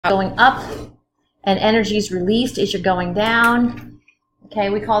going up and energy is released as you're going down. Okay,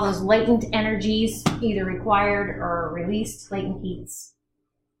 we call those latent energies, either required or released, latent heats.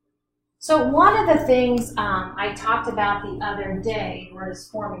 So one of the things I talked about the other day, where it's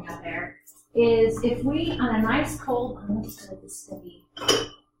forming out there, is if we, on a nice cold, I'm just going to this steady.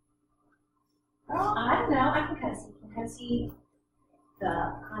 Oh, I don't know, I can kind of see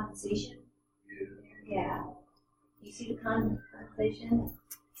the condensation. Yeah. You see the condensation?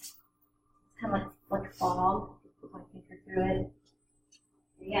 It's kind of like fog. Put my finger through it.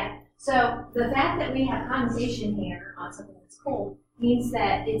 Yeah. So the fact that we have condensation here on something that's cold means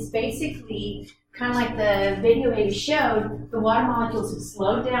that it's basically kind of like the video maybe showed, the water molecules have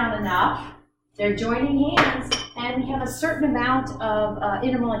slowed down enough, they're joining hands, and we have a certain amount of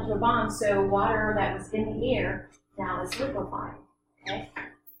intermolecular bonds, so water that was in the air now is liquefying. Okay?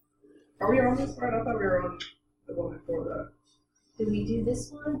 Are we on this part? I thought we were on the one before that. Did we do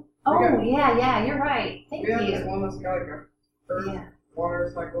this one? Oh, yeah, you're right. Thank you. We have this one that's got like a earth,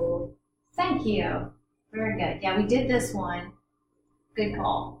 water cycle. Thank you. Very good. Yeah, we did this one. Good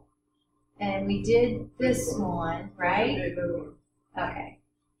call. And we did this one, right? We did this one. Okay.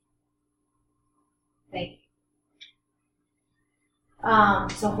 Thank you.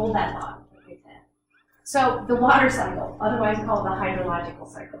 So hold that thought. So the water cycle, otherwise called the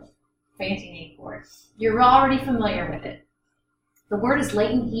hydrological cycle. Fancy name for it. You're already familiar with it. The word is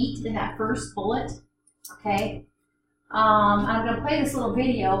latent heat in that first bullet. Okay. I'm going to play this little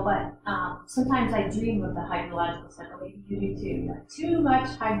video, but sometimes I dream of the hydrological cycle. Maybe you do too. You have too much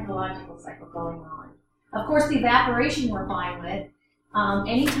hydrological cycle going on. Of course, the evaporation we're fine with.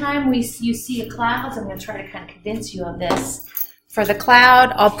 Anytime you see a cloud, so I'm going to try to kind of convince you of this. For the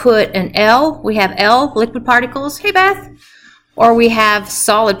cloud, I'll put an L. We have L, liquid particles. Hey, Beth. Or we have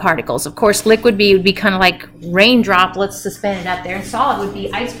solid particles. Of course, liquid would be kind of like rain droplets suspended up there, and solid would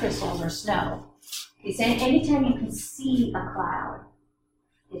be ice crystals or snow. Okay, so anytime you can see a cloud,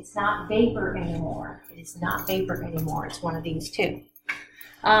 it's not vapor anymore. It is not vapor anymore. It's one of these two.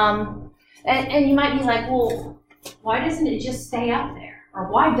 And you might be like, well, why doesn't it just stay up there? Or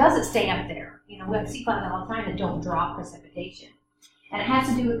why does it stay up there? You know, we have sea clouds all the time that don't drop precipitation. And it has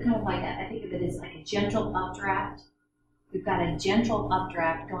to do with kind of like, I think of it as like a gentle updraft. We've got a gentle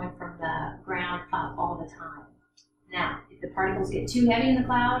updraft going from the ground up all the time. Now, if the particles get too heavy in the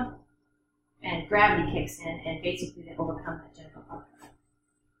cloud, and gravity kicks in, and basically they overcome that gentle updraft.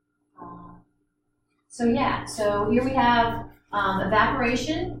 So here we have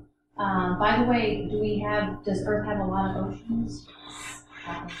evaporation. By the way, does Earth have a lot of oceans?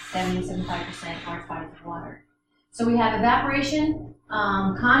 70-75% large bodies of water. So we have evaporation,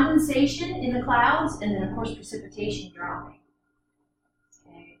 condensation in the clouds, and then of course precipitation dropping.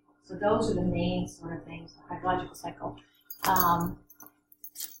 Okay, so those are the main sort of things, the hydrological cycle.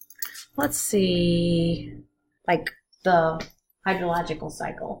 Let's see, like the hydrological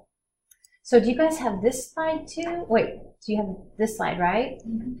cycle. So do you guys have this slide too? Wait, do you have this slide, right?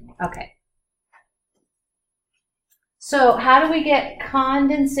 Mm-hmm. Okay. So how do we get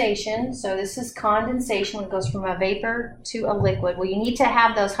condensation? So this is condensation when it goes from a vapor to a liquid. Well, you need to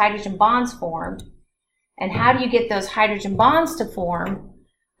have those hydrogen bonds formed. And how do you get those hydrogen bonds to form?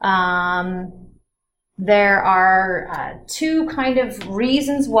 There are two kind of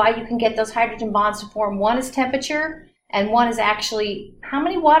reasons why you can get those hydrogen bonds to form. One is temperature, and one is actually how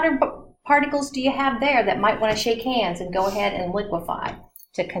many water particles do you have there that might want to shake hands and go ahead and liquefy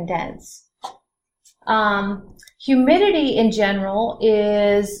to condense. Humidity in general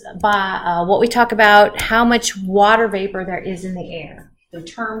is by what we talk about how much water vapor there is in the air. The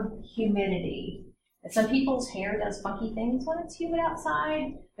term humidity. And some people's hair does funky things when it's humid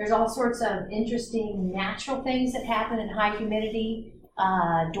outside. There's all sorts of interesting natural things that happen in high humidity.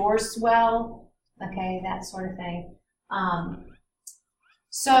 Doors swell, okay, that sort of thing.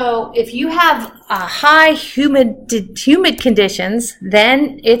 So if you have high humid conditions,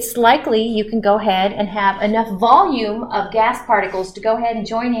 then it's likely you can go ahead and have enough volume of gas particles to go ahead and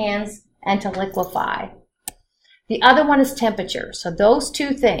join hands and to liquefy. The other one is temperature. So those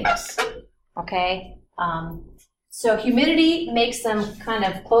two things, okay? So humidity makes them kind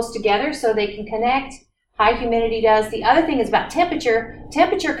of close together so they can connect. High humidity does. The other thing is about temperature.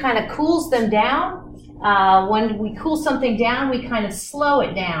 Temperature kind of cools them down. When we cool something down, we kind of slow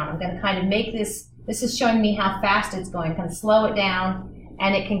it down. I'm going to kind of make this is showing me how fast it's going. Kind of slow it down,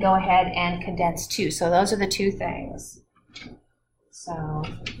 and it can go ahead and condense too. So those are the two things. So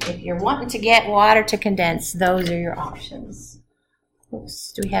if you're wanting to get water to condense, those are your options.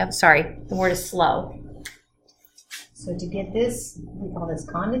 Oops, do we have, sorry, the word is slow. So to get this, we call this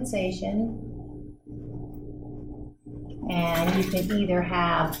condensation. And you can either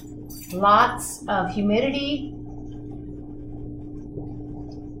have lots of humidity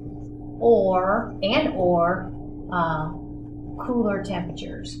or cooler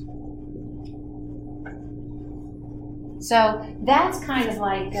temperatures. So that's kind of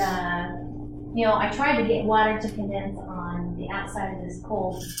like, you know, I tried to get water to condense on the outside of this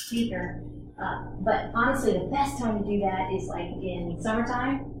cold beaker, but honestly, the best time to do that is like in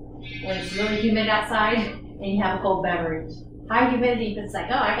summertime when it's really humid outside and you have a cold beverage. High humidity, but it's like,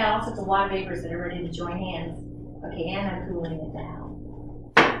 oh, I got all sorts of water vapors that are ready to join hands. Okay, and I'm cooling it down.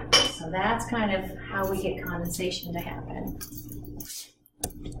 So that's kind of how we get condensation to happen.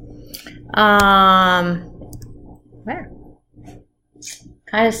 There.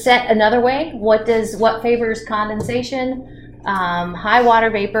 Kind of set another way. What favors condensation? High water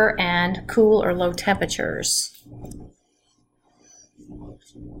vapor and cool or low temperatures.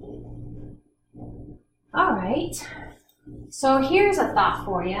 All right. So here's a thought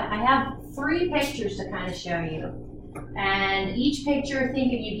for you. I have 3 pictures to kind of show you. And each picture,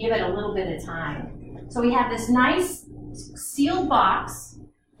 think if you give it a little bit of time. So we have this nice sealed box.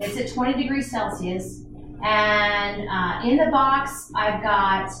 It's at 20 degrees Celsius. And in the box, I've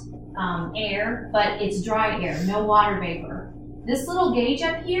got air, but it's dry air, no water vapor. This little gauge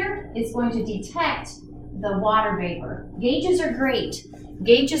up here is going to detect the water vapor. Gauges are great.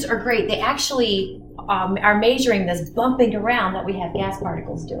 Gauges are great. They actually are measuring this bumping around that we have gas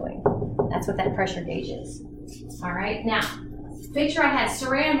particles doing. That's what that pressure gauge is. All right, now, picture I had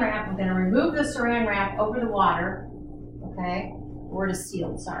saran wrap. I'm going to remove the saran wrap over the water. Okay, word is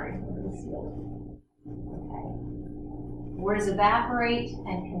sealed, sorry. Word is sealed. Okay. Word is evaporate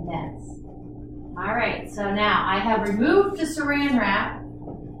and condense. All right, so now I have removed the saran wrap,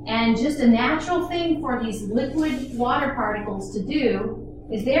 and just a natural thing for these liquid water particles to do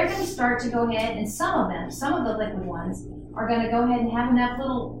is they're going to start to go ahead, and some of the liquid ones, are going to go ahead and have enough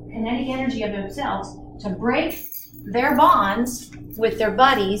little kinetic energy of themselves to break their bonds with their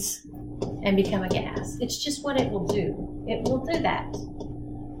buddies and become a gas. It's just what it will do. It will do that.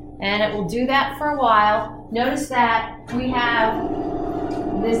 And it will do that for a while. Notice that we have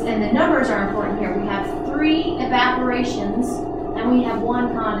this, and the numbers are important here. We have 3 evaporations and we have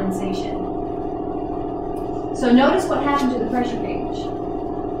 1 condensation. So notice what happened to the pressure gauge.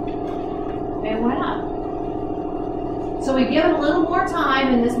 It went up. So we give it a little more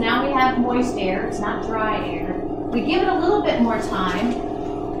time in this. Now we have moist air. It's not dry air. We give it a little bit more time.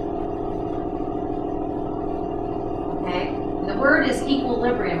 Okay. The word is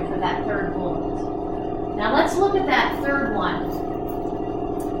equilibrium for that 3rd bullet. Now let's look at that 3rd one.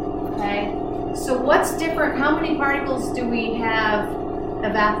 Okay. So what's different? How many particles do we have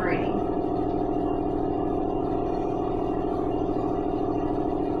evaporating?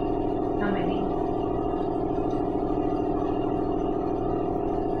 How many?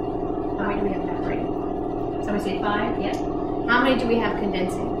 How many do we have evaporating? Somebody say 5? Yes. How many do we have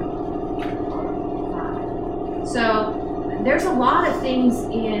condensing? 5. So there's a lot of things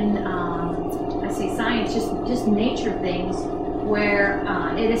in, I say science, just nature things, where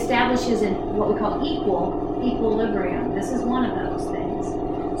it establishes in what we call equilibrium. This is one of those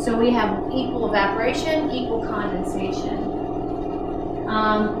things. So we have equal evaporation, equal condensation.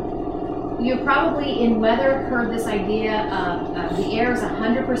 You've probably in weather heard this idea of the air is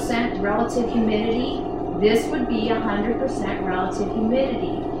 100% relative humidity. This would be 100% relative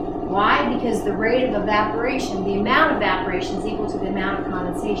humidity. Why? Because the rate of evaporation, the amount of evaporation is equal to the amount of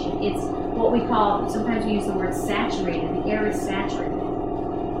condensation. It's what we call, sometimes we use the word saturated. The air is saturated.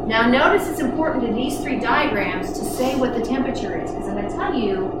 Now notice it's important in these 3 diagrams to say what the temperature is, because I'm going to tell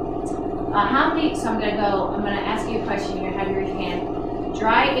you how many, so I'm going to ask you a question, you're going to have your hand.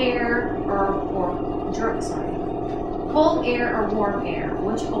 Dry air cold air or warm air?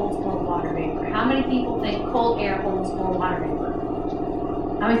 Which holds more water vapor? How many people think cold air holds more water vapor?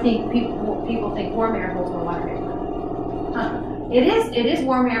 How many people think warm air holds more water vapor? It is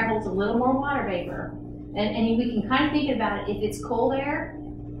warm air holds a little more water vapor. And we can kind of think about it. If it's cold air,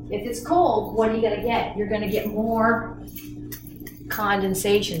 if it's cold, what are you going to get? You're going to get more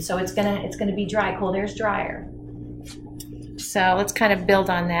condensation. So it's gonna be dry. Cold air is drier. So let's kind of build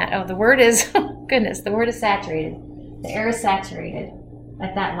on that. Oh, the word is, goodness, the word is saturated. The air is saturated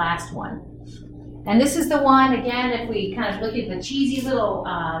at that last one. And this is the one, again, if we kind of look at the cheesy little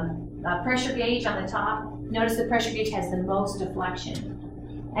pressure gauge on the top, notice the pressure gauge has the most deflection.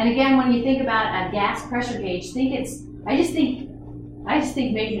 And again, when you think about a gas pressure gauge, I just think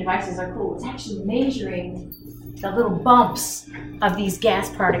measuring devices are cool. It's actually measuring the little bumps of these gas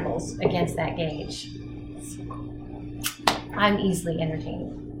particles against that gauge. I'm easily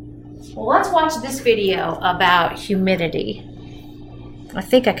entertained. Well, let's watch this video about humidity. I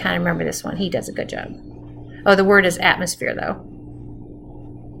think I kind of remember this one. He does a good job. Oh, the word is atmosphere, though.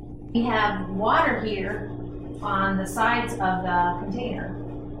 We have water here on the sides of the container.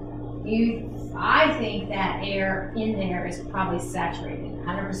 I think that air in there is probably saturated,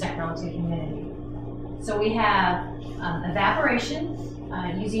 100% relative humidity. So we have evaporation,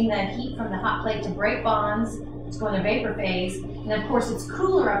 using the heat from the hot plate to break bonds. It's going to vapor phase. And of course, it's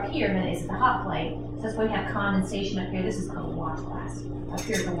cooler up here than it is at the hot plate. So that's why we have condensation up here. This is called the watch glass. Up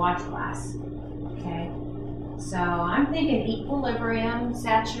here is the watch glass. Okay. So I'm thinking equilibrium,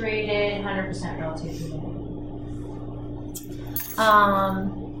 saturated, 100% relative humidity.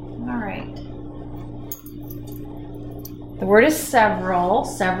 All right. The word is several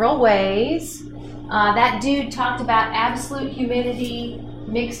ways. That dude talked about absolute humidity,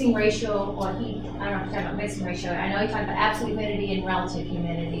 mixing ratio, or I don't know if he's talking about mixing ratio. I know he talked about absolute humidity and relative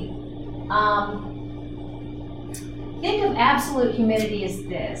humidity. Think of absolute humidity as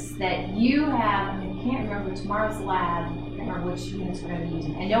this, that you have, I can't remember tomorrow's lab, I can't remember which units we're going to be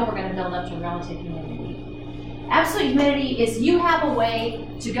using. I know we're going to build up to relative humidity. Absolute humidity is you have a way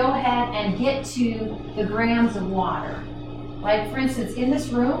to go ahead and get to the grams of water. Like, for instance, in this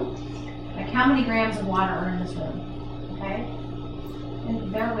room, like how many grams of water are in this room? Okay?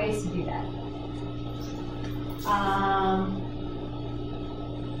 And there are ways to do that.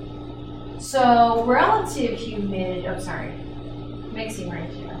 So relative humidity, mixing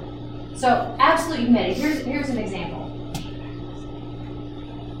ratio. So absolute humidity, here's an example.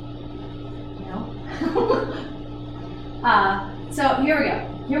 No? So here we go.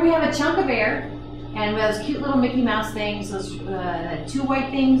 Here we have a chunk of air, and those cute little Mickey Mouse things, those two white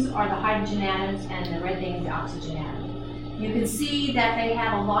things are the hydrogen atoms, and the red thing is the oxygen atom. You can see that they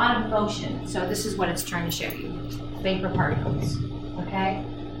have a lot of motion. So this is what it's trying to show you, vapor particles, okay?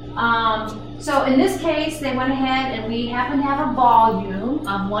 So in this case, they went ahead and we happen to have a volume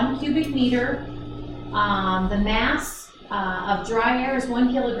of 1 cubic meter. The mass of dry air is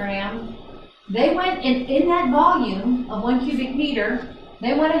 1 kilogram. They went in that volume of 1 cubic meter,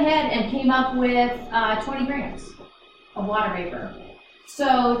 they went ahead and came up with 20 grams of water vapor.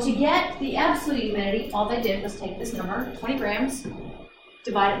 So to get the absolute humidity, all they did was take this number, 20 grams,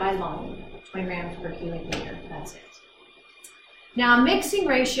 divide it by volume, 20 grams per cubic meter, that's it. Now mixing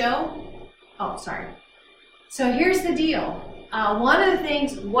ratio, So here's the deal. One of the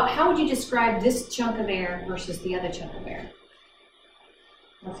things, how would you describe this chunk of air versus the other chunk of air?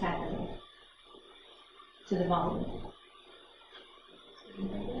 What's happening to the volume?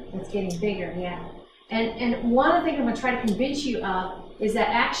 It's getting bigger, yeah. And one of the things I'm going to try to convince you of is that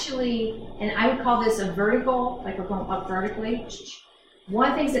actually, and I would call this a vertical, like we're going up vertically. One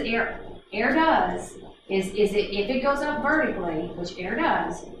of the things that air does is if it goes up vertically, which air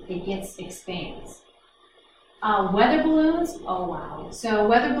does, it expands. Weather balloons, oh wow. So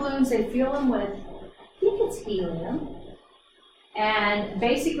weather balloons, they fill them with, I think it's helium. And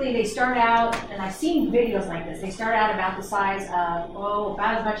basically they start out, and I've seen videos like this, they start out about the size of,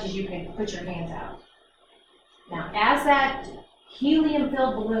 about as much as you can put your hands out. Now, as that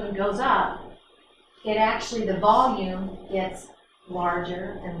helium-filled balloon goes up, the volume gets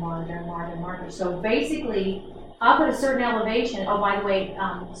larger and larger and larger and larger. So basically, up at a certain elevation, oh, by the way,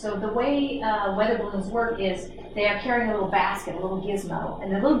 so the way weather balloons work is they are carrying a little basket, a little gizmo,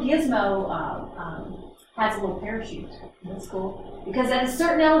 and the little gizmo has a little parachute. That's cool. Because at a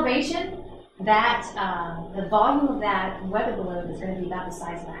certain elevation, the volume of that weather balloon is going to be about the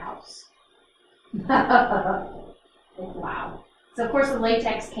size of a house. Wow. So of course the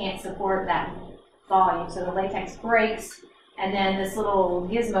latex can't support that volume, so the latex breaks, and then this little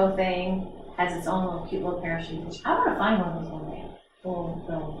gizmo thing has its own little cute little parachute, which I want to find one of those one day.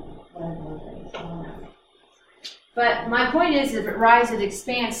 I don't know. But my point is, if it rises, it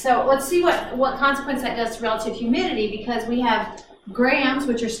expands. So let's see what consequence that does to relative humidity, because we have grams,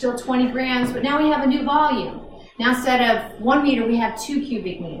 which are still 20 grams, but now we have a new volume. Now instead of 1 meter, we have 2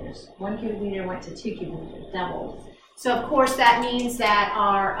 cubic meters. 1 cubic meter went to 2 cubic meters, doubled. So of course that means that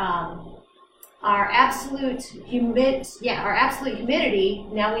our absolute humidity,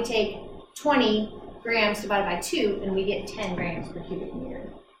 now we take 20 grams divided by 2, and we get 10 grams per cubic meter.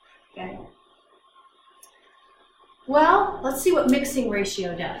 Okay. Well, let's see what mixing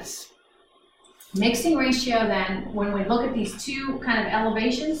ratio does. Mixing ratio then, when we look at these two kind of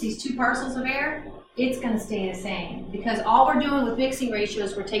elevations, these two parcels of air, it's going to stay the same, because all we're doing with mixing ratio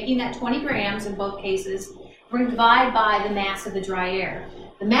is we're taking that 20 grams in both cases, we're going to divide by the mass of the dry air.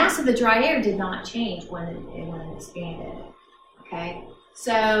 The mass of the dry air did not change when it expanded. Okay,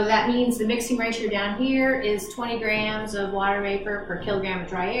 So that means the mixing ratio down here is 20 grams of water vapor per kilogram of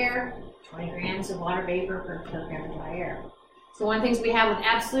dry air, 20 grams of water vapor per kilogram of dry air. So one of the things we have with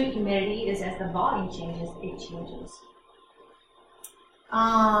absolute humidity is as the volume changes, it changes.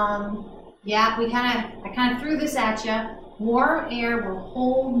 Yeah, I kind of threw this at you. Warm air will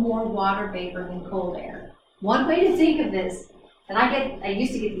hold more water vapor than cold air. One way to think of this, and I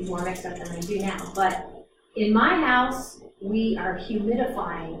used to get these more mixed up than I do now, but in my house, we are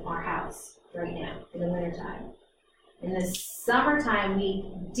humidifying our house right now in the wintertime. In the summertime, we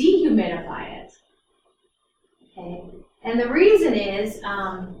dehumidify it. Okay, and the reason is,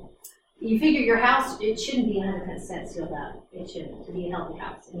 you figure your house, it shouldn't be 100% sealed up. It shouldn't, to be a healthy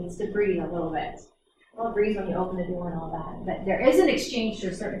house. It needs to breathe a little bit. Well, it breathes when you open the door and all that. But there is an exchange to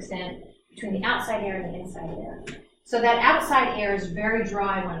a certain extent between the outside air and the inside air. So that outside air is very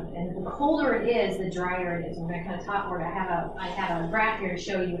dry, and the colder it is, the drier it is. I'm going to kind of talk about it. I have a graph here to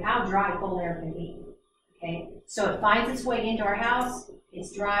show you how dry cold air can be. Okay, so it finds its way into our house.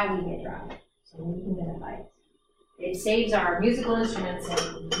 It's dry, we get dry. So we humidify it. It saves our musical instruments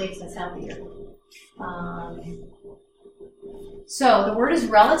and makes us healthier. So the word is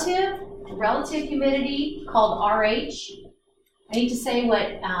relative humidity, called RH. I need to say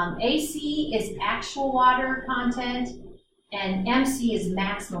what AC is actual water content and MC is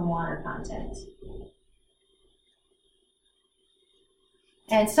maximum water content.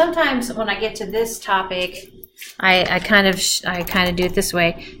 And sometimes when I get to this topic, I kind of do it this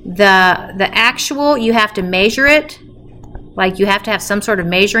way. The actual, you have to measure it, like you have to have some sort of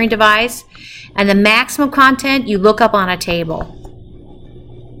measuring device, and the maximum content you look up on a table.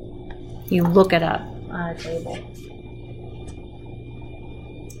 You look it up on a table.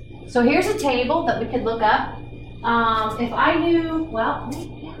 So here's a table that we could look up. If I knew, well,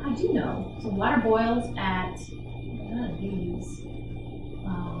 yeah, I do know. So water boils at these.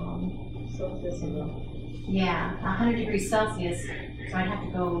 Celsius. Yeah, 100 degrees Celsius, so I'd have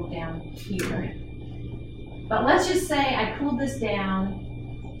to go down here. But let's just say I cooled this down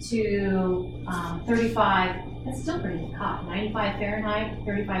to 35, that's still pretty hot, 95 Fahrenheit,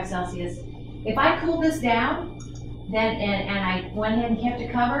 35 Celsius. If I cooled this down, then and I went ahead and kept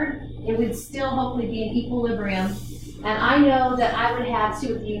it covered, it would still hopefully be in equilibrium. And I know that I would have,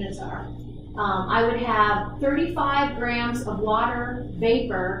 see what the units are. I would have 35 grams of water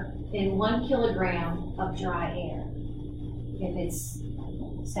vapor in 1 kilogram of dry air, if it's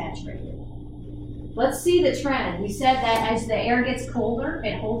saturated. Let's see the trend. We said that as the air gets colder,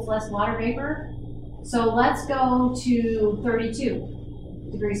 it holds less water vapor. So let's go to 32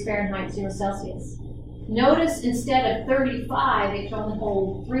 degrees Fahrenheit, 0 Celsius. Notice instead of 35, it can only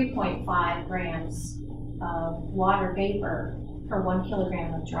hold 3.5 grams of water vapor per 1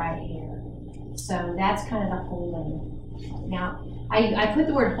 kilogram of dry air. So that's kind of the holding. Now, I put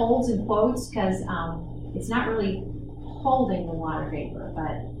the word holds in quotes because it's not really holding the water vapor,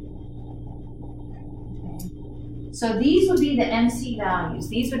 but okay. So these would be the MC values.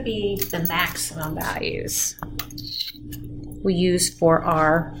 These would be the maximum values we use for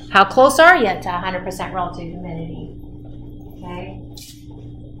our, how close are you to 100% relative humidity? Okay.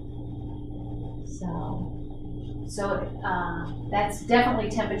 So that's definitely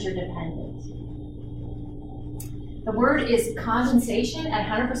temperature dependent. The word is condensation. At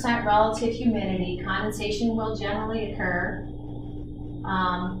 100% relative humidity, condensation will generally occur.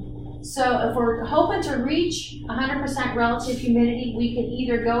 So if we're hoping to reach 100% relative humidity, we can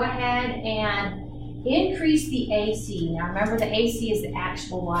either go ahead and increase the AC. Now remember, the AC is the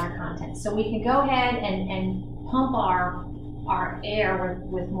actual water content. So we can go ahead and pump our air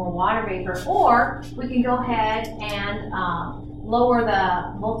with more water vapor, or we can go ahead and lower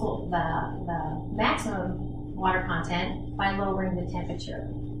the maximum water content by lowering the temperature.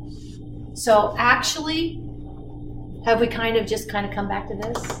 So actually, have we kind of come back to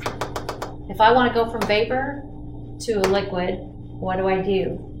this? If I want to go from vapor to a liquid, what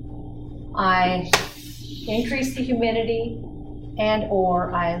do? I increase the humidity and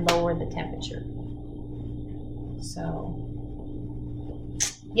or I lower the temperature. So,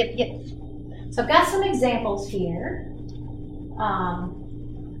 yep. So I've got some examples here.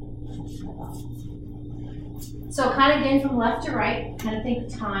 So kind of again from left to right, kind of think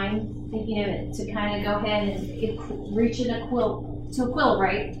of time, thinking of it to kind of go ahead and reach an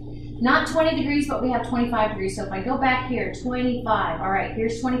equilibrate. Not 20 degrees, but we have 25 degrees. So if I go back here, 25. All right,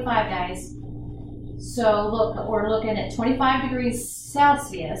 here's 25, guys. So look, we're looking at 25 degrees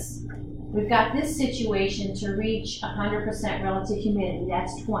Celsius. We've got this situation to reach 100% relative humidity.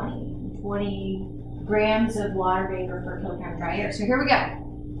 That's 20 grams of water vapor per kilogram of dry air. So here we go.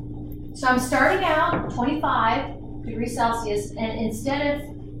 So I'm starting out 25. degrees Celsius, and instead of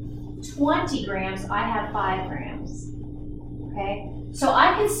 20 grams, I have 5 grams. Okay, so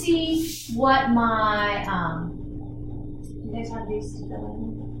I can see what my, you guys have these to fill in?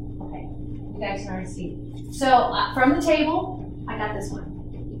 Okay, you guys can already see. So from the table, I got this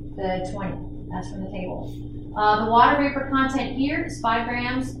one, the 20, that's from the table. The water vapor content here is 5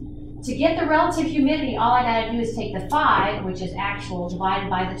 grams. To get the relative humidity, all I gotta do is take the 5, which is actual, divided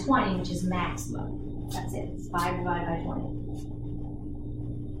by the 20, which is maximum. That's it, it's 5 divided by 20.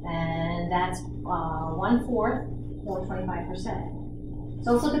 And that's 1/4, or 25%.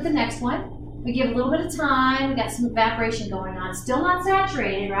 So let's look at the next one. We give a little bit of time, we got some evaporation going on. Still not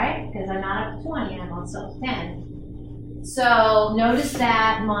saturated, right? Because I'm not up to 20, I'm on still 10. So notice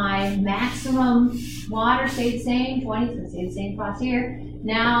that my maximum water stayed the same, 20 is going to stay the same across here.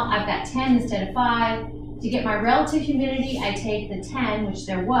 Now I've got 10 instead of 5. To get my relative humidity, I take the 10, which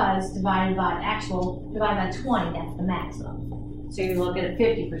there was, divided by actual, divided by 20, that's the maximum. So you're looking at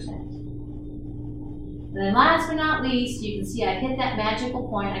 50%. Then last but not least, you can see I've hit that magical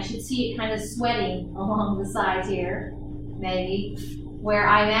point. I should see it kind of sweating along the sides here, maybe, where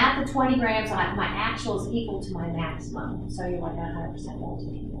I'm at the 20 grams, my actual is equal to my maximum. So you're like at 100% relative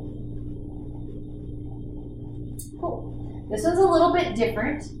humidity. Cool. This one's a little bit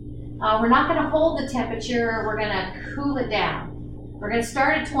different. We're not going to hold the temperature, we're going to cool it down. We're going to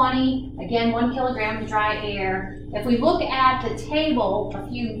start at 20, again 1 kilogram of dry air. If we look at the table a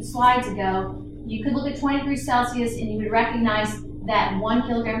few slides ago, you could look at 20 degrees Celsius and you would recognize that 1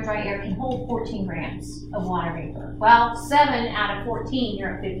 kilogram of dry air can hold 14 grams of water vapor. Well, 7 out of 14,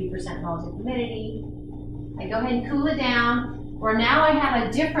 you're at 50% relative humidity. I go ahead and cool it down, where now I have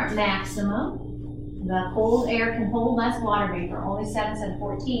a different maximum. The cold air can hold less water vapor, only 7 instead of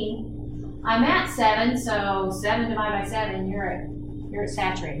 14. I'm at 7, so 7 divided by 7, you're at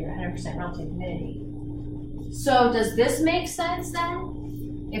saturated, you're at 100% relative humidity. So does this make sense then?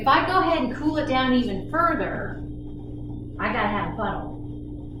 If I go ahead and cool it down even further, I gotta have a puddle.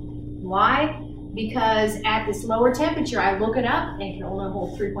 Why? Because at this lower temperature, I look it up and it can only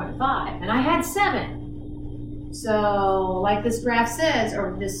hold 3.5, and I had 7. So, like this graph says,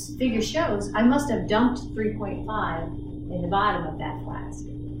 or this figure shows, I must have dumped 3.5 in the bottom of that flask.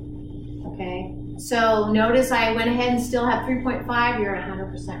 Okay, so notice I went ahead and still have 3.5, you're at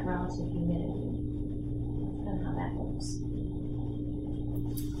 100% relative humidity. That's kind of how that works.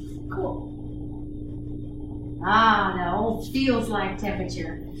 Cool. Ah, the old feels like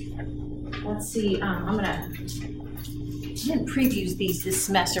temperature. Let's see, I didn't preview these this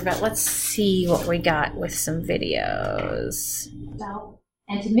semester, but let's see what we got with some videos. So,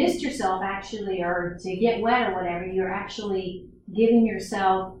 and to mist yourself actually, or to get wet or whatever, you're actually giving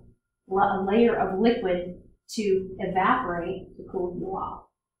yourself a layer of liquid to evaporate to cool you off.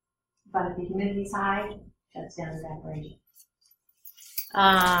 But if the humidity is high, it shuts down evaporation.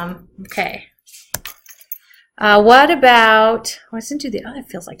 Okay. What about, I was into the other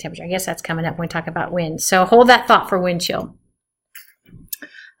feels like temperature. I guess that's coming up when we talk about wind. So hold that thought for wind chill.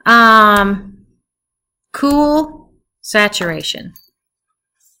 Cool saturation.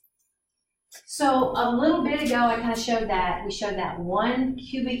 So a little bit ago, I kind of showed that. We showed that 1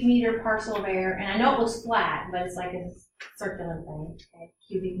 cubic meter parcel of air, and I know it looks flat, but it's like a circular thing, okay,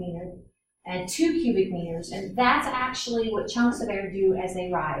 cubic meter, and 2 cubic meters, and that's actually what chunks of air do as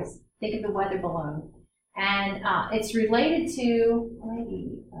they rise. Think of the weather balloon. And it's related to,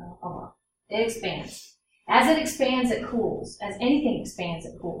 it expands. As it expands, it cools. As anything expands,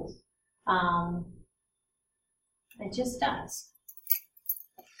 it cools. It just does.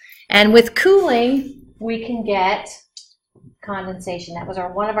 And with cooling, we can get condensation. That was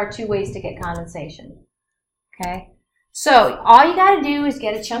one of our 2 ways to get condensation. Okay? So all you got to do is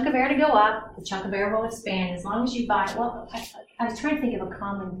get a chunk of air to go up. The chunk of air will expand as long as you buy, well, I was trying to think of a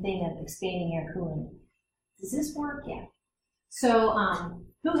common thing of expanding air cooling. Does this work? Yeah. So,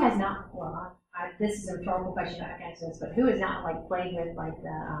 who has not? Well, this is a rhetorical question. I can't answer this, but who has not like played with like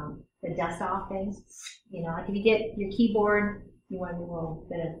the dust off things? You know, like if you get your keyboard, you want to do a little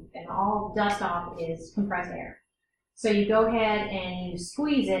bit of, and all dust off is compressed air. So you go ahead and you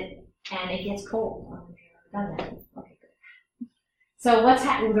squeeze it, and it gets cold. I don't know if you've ever done that. Okay, good. So what's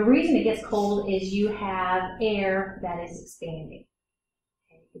happening? The reason it gets cold is you have air that is expanding.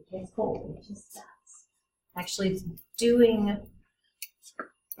 Okay, it gets cold. It just does. Actually doing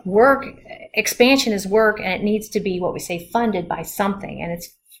work, expansion is work, and it needs to be what we say funded by something,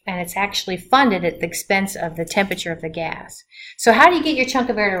 and it's actually funded at the expense of the temperature of the gas. So how do you get your chunk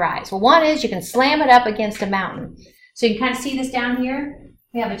of air to rise? Well, one is you can slam it up against a mountain. So you can kind of see this down here.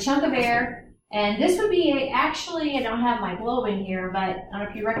 We have a chunk of air, and this would be actually, I don't have my globe in here, but I don't know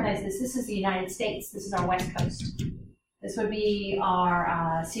if you recognize this. This is the United States. This is our west coast. This would be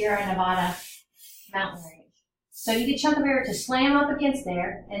our Sierra Nevada mountain range. So you get chunk of air to slam up against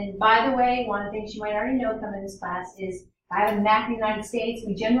there. And by the way, one of the things you might already know coming to this class is I have a map of the United States.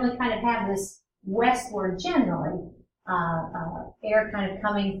 We generally kind of have this westward generally, air kind of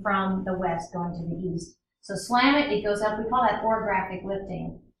coming from the west going to the east. So slam it, it goes up. We call that orographic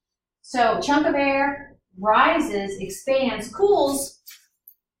lifting. So chunk of air rises, expands, cools,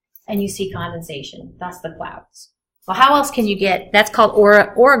 and you see condensation. That's the clouds. Well, how else can you get? That's called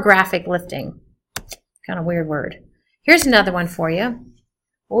orographic lifting. Kind of weird word. Here's another one for you.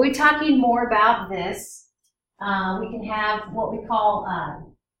 We'll be talking more about this. We can have what we call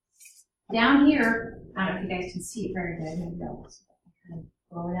down here. I don't know if you guys can see it very good. Maybe I'll kind of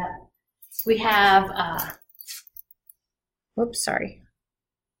blow it up. We have, whoops, sorry.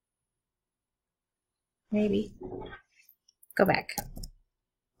 Maybe. Go back.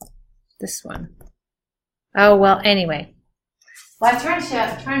 This one. Oh, well, anyway. What I'm trying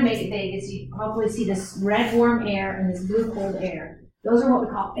to make it big is you hopefully see this red warm air and this blue cold air. Those are what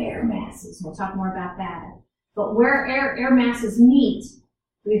we call air masses. We'll talk more about that. But where air masses meet,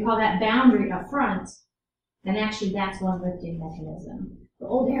 we call that boundary up front. And actually, that's one lifting mechanism. The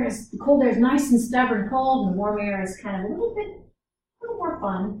cold air is nice and stubborn cold, and the warm air is kind of a little more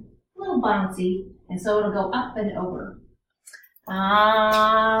fun, a little bouncy, and so it'll go up and over.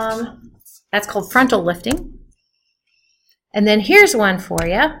 That's called frontal lifting. And then here's one for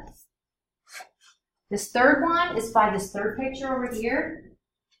you. This third one is by this third picture over here.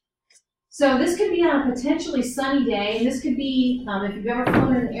 So this could be on a potentially sunny day, and this could be, if you've ever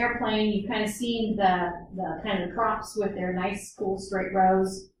flown in an airplane, you've kind of seen the kind of crops with their nice, cool, straight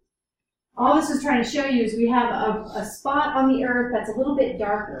rows. All this is trying to show you is we have a spot on the earth that's a little bit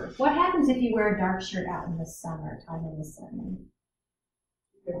darker. What happens if you wear a dark shirt out in the summer, time in the sun?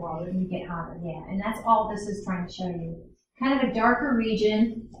 You get hotter, yeah. And that's all this is trying to show you. Kind of a darker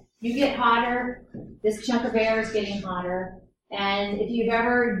region. You get hotter, this chunk of air is getting hotter. And if you've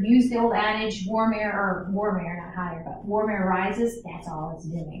ever used the old adage, warm air, not higher, but warm air rises, that's all it's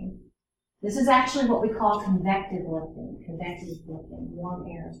doing. This is actually what we call convective lifting. Convective lifting, warm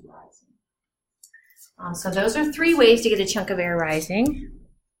air is rising. So those are 3 ways to get a chunk of air rising.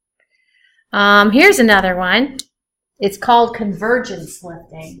 Here's another one. It's called convergence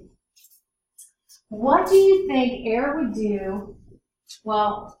lifting. What do you think air would do?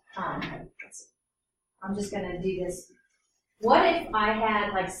 Well, I'm just going to do this. What if I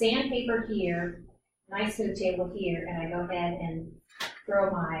had like sandpaper here, nice smooth table here, and I go ahead and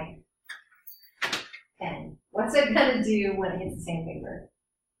throw my pen? What's it going to do when it hits the sandpaper?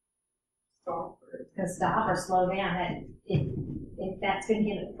 Stop. It's going to stop or slow down. That's going to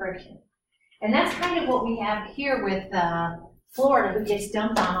give it friction. And that's kind of what we have here with Florida, who gets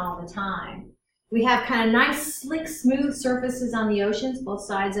dumped on all the time. We have kind of nice, slick, smooth surfaces on the oceans, both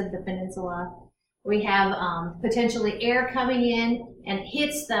sides of the peninsula. We have potentially air coming in and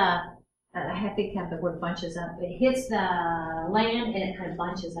hits the, I think kind of the word bunches up, it hits the land and it kind of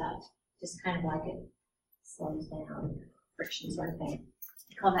bunches up, just kind of like it slows down, friction sort of thing.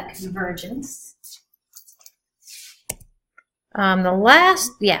 We call that convergence. The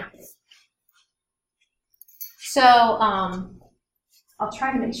last, yeah. So I'll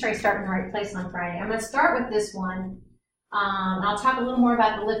try to make sure I start in the right place on Friday. I'm going to start with this one. I'll talk a little more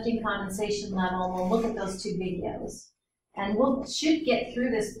about the lifting condensation level. We'll look at those 2 videos. And should get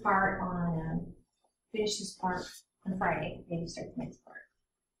through this part on, finish this part on Friday, maybe start the next part.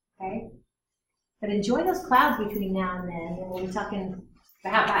 Okay? But enjoy those clouds between now and then. And we'll be talking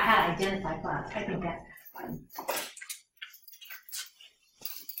about how to identify clouds. I think that's fun.